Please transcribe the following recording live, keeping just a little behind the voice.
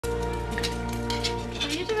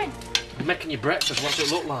I'm making you breakfast. What's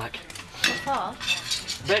it look like? What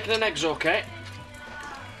for? Bacon and eggs, okay?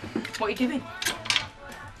 What are you doing?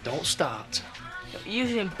 Don't start. You're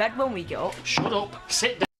usually in bed when we get up. Shut up,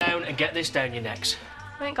 sit down and get this down your necks.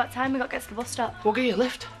 We ain't got time, we got to get to the bus stop. We'll get you a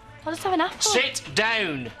lift. I'll just have an apple. Sit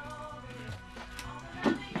down!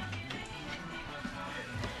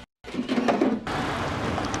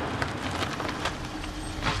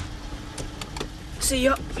 See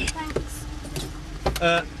ya. Thanks.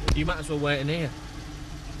 You might as well wait in here.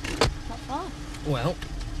 What for? Well,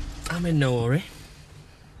 I'm in no hurry.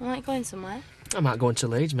 I might going somewhere. I might go into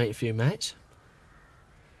Leeds, meet a few mates.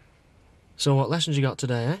 So what lessons you got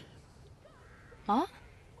today, eh? What?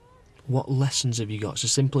 What lessons have you got? It's a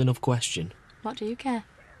simple enough question. What do you care?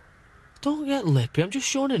 Don't get lippy, I'm just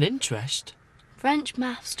showing an interest. French,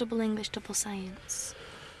 maths, double English, double science.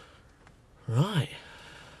 Right.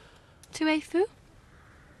 Tu es fou?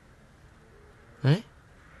 Eh?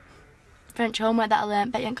 French homework that I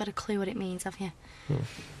learnt, bet you ain't got a clue what it means, have you?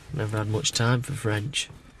 Never had much time for French.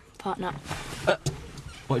 Thought not. What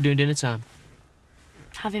are you doing dinner time?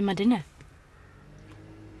 Having my dinner.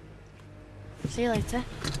 See you later.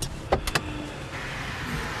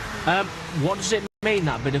 What does it mean,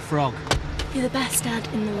 that bit of frog? You're the best dad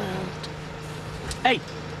in the world. Hey,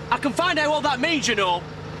 I can find out what that means, you know.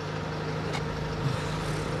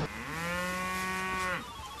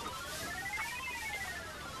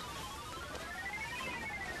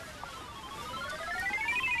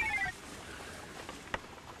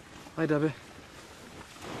 Hi, Debbie.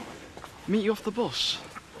 Meet you off the bus?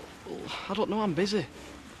 Well, I don't know, I'm busy.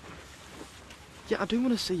 Yeah, I do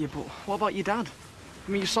want to see you, but what about your dad?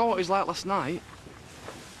 I mean, you saw what he was like last night.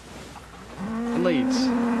 In Leeds?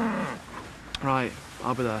 Right,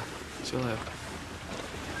 I'll be there. See you later.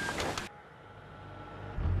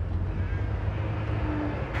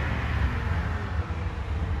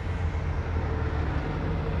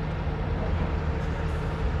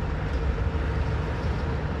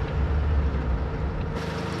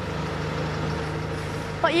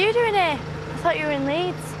 What are you doing here? I thought you were in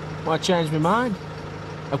Leeds. Well, I changed my mind.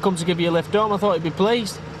 I've come to give you a lift home. I thought you'd be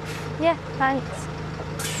pleased. Yeah, thanks.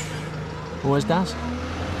 Where's Daz?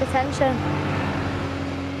 Detention.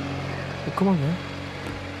 Well, come on, then.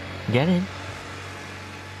 Get in.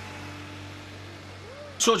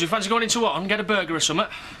 So, do you fancy going into what and get a burger or something?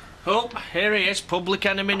 Oh, here he is, public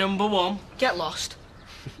enemy #1. Get lost.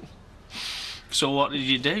 So what did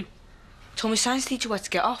you do? Told my science teacher where to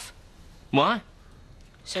get off. Why?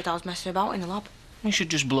 Said I was messing about in the lab. You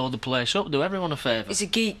should just blow the place up, do everyone a favour. He's a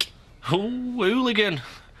geek. Oh, hooligan.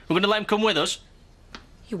 We're going to let him come with us?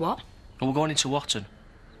 You what? Well, we're going into Watton.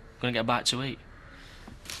 We're going to get a bite to eat.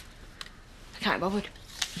 I can't be bothered.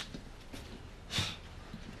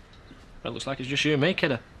 Well, it looks like it's just you and me,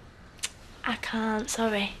 kiddo. I can't,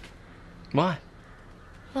 sorry. Why?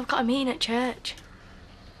 Well, I've got a meeting at church.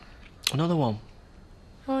 Another one?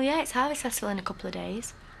 Well, yeah, it's Harvest Festival in a couple of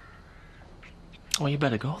days. Well, you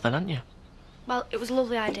better go then, hadn't you? Well, it was a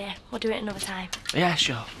lovely idea. We'll do it another time. Yeah,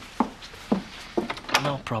 sure.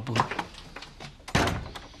 No problem.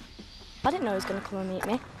 I didn't know he was going to come and meet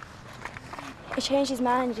me. He changed his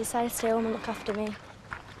mind and decided to stay home and look after me.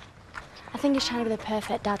 I think he's trying to be the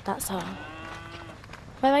perfect dad, that's all.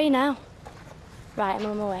 Where are you now? Right, I'm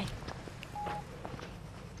on my way.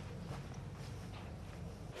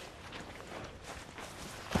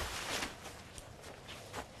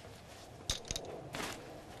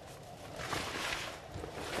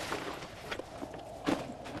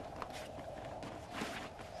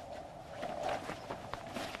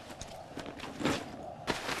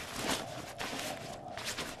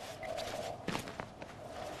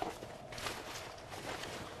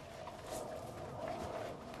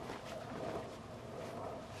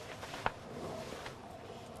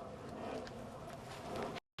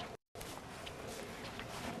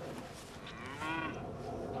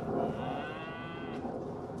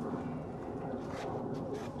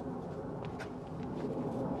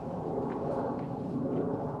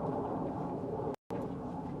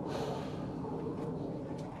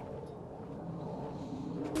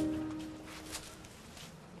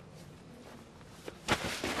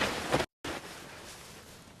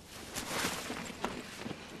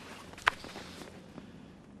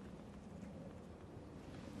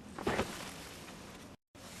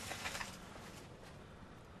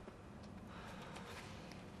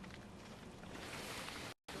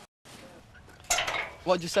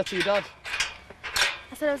 What did you say to your dad?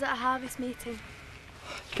 I said I was at a harvest meeting.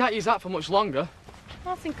 You can't use that for much longer.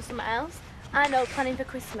 I'll think of something else. I know, planning for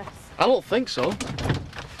Christmas. I don't think so.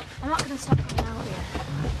 I'm not going to stop coming out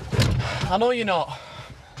here. I know you're not.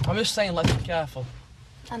 I'm just saying, let's be careful.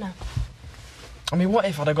 I know. I mean, what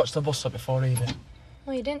if I'd have got to the bus stop before he did?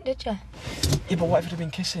 Well, you didn't, did you? Yeah, but what if he'd have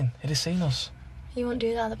been kissing? He'd have seen us. You won't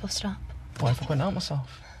do that at the bus stop. What if I went out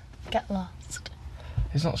myself? Get lost.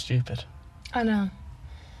 He's not stupid. I know.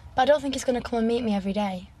 But I don't think he's going to come and meet me every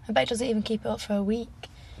day. I bet he doesn't even keep it up for a week.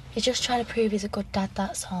 He's just trying to prove he's a good dad,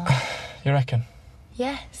 that's all. You reckon?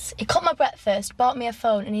 Yes. He cut my breakfast, bought me a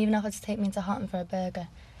phone, and even offered to take me into Horton for a burger.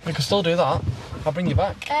 We can still do that. I'll bring you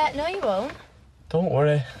back. No, you won't. Don't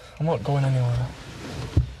worry. I'm not going anywhere.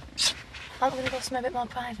 Aren't we going to go somewhere a bit more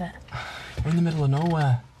private? We're in the middle of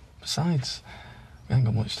nowhere. Besides, we ain't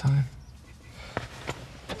got much time.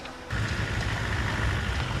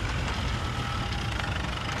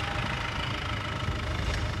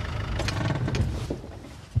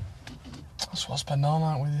 That's what I'll spend all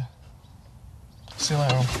night with you. See you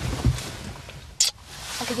later on.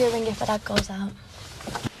 I'll give you a ring if my dad goes out.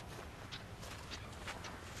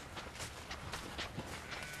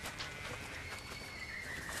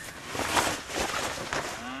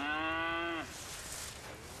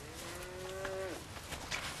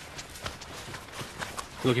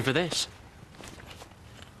 Looking for this?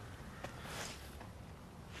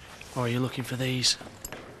 Or are you looking for these?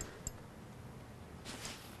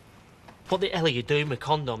 What the hell are you doing with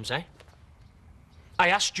condoms, eh? I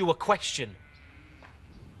asked you a question.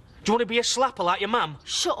 Do you want to be a slapper like your mum?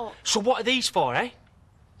 Shut up. So what are these for, eh?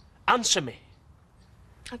 Answer me.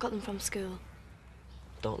 I got them from school.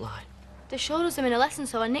 Don't lie. They showed us them in a lesson,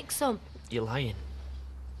 so I nicked some. You're lying.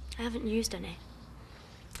 I haven't used any.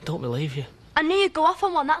 I don't believe you. I knew you'd go off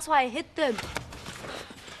on one, that's why I hid them.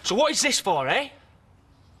 So what is this for, eh?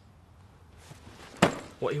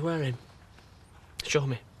 What are you wearing? Show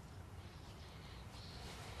me.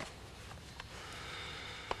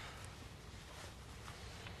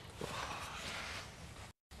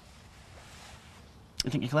 You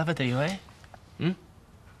think you're clever, do you, eh? Hmm?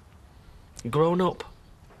 Grown up.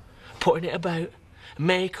 Putting it about.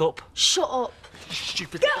 Makeup. Shut up.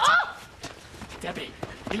 Stupid. Get off! Debbie,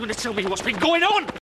 you're going to tell me what's been going on?